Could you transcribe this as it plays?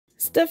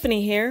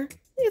Stephanie here.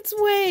 It's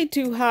way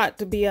too hot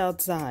to be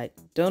outside.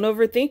 Don't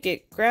overthink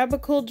it. Grab a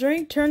cold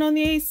drink, turn on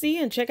the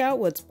AC, and check out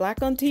what's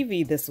black on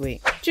TV this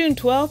week. June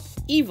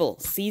 12th, Evil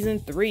Season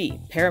 3,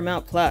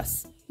 Paramount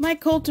Plus.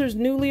 Mike Coulter's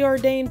newly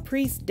ordained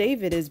priest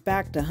David is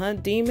back to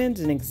hunt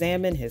demons and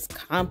examine his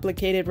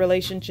complicated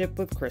relationship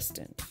with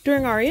Kristen.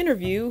 During our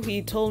interview,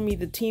 he told me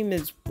the team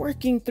is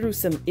working through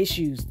some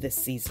issues this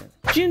season.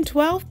 June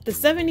 12th, the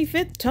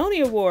 75th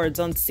Tony Awards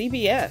on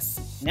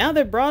CBS. Now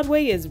that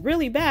Broadway is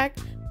really back,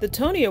 the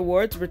Tony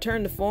Awards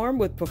return to form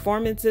with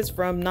performances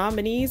from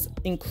nominees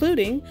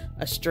including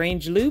A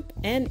Strange Loop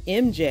and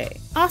MJ.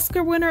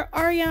 Oscar winner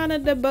Ariana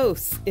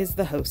DeBose is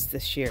the host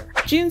this year.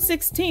 June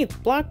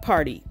 16th, Block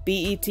Party,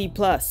 BET+.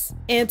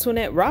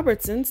 Antoinette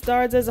Robertson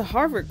stars as a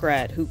Harvard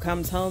grad who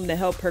comes home to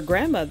help her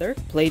grandmother,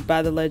 played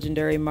by the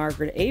legendary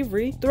Margaret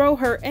Avery, throw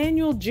her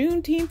annual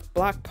Juneteenth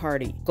block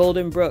party.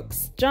 Golden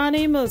Brooks, John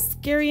Amos,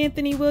 Gary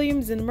Anthony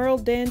Williams, and Merle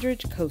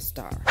Dandridge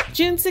co-star.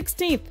 June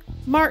 16th,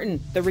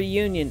 Martin, The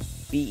Reunion,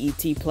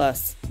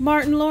 BET+.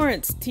 Martin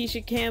Lawrence,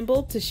 Tisha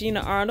Campbell,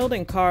 Tashina Arnold,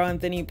 and Carl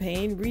Anthony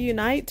Payne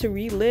reunite to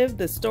relive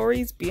the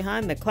stories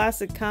behind the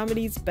classic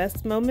comedy's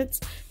best moments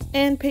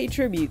and pay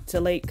tribute to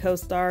late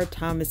co-star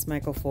Thomas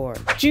Michael Ford.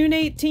 June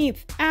 18th,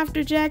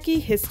 After Jackie,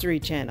 History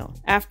Channel.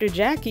 After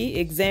Jackie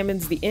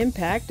examines the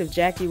impact of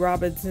Jackie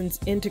Robinson's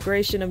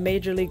integration of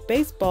Major League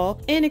Baseball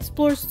and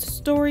explores the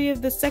story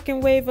of the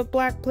second wave of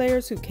black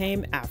players who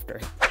came after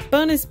him.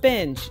 Bonus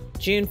Binge,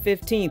 June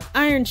 15th,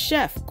 Iron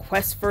Chef,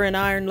 Quest for an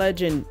Iron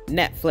Legend,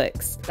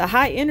 Netflix. The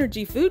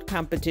high-energy food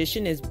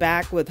competition is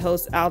back with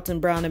hosts Alton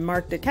Brown and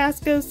Mark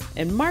Dacascos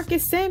and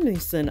Marcus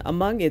Samuelsson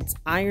among its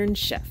Iron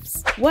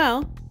Chefs.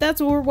 Well,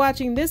 that's what we're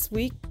watching this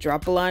week.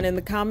 Drop a line in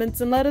the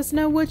comments and let us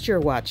know what you're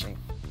watching.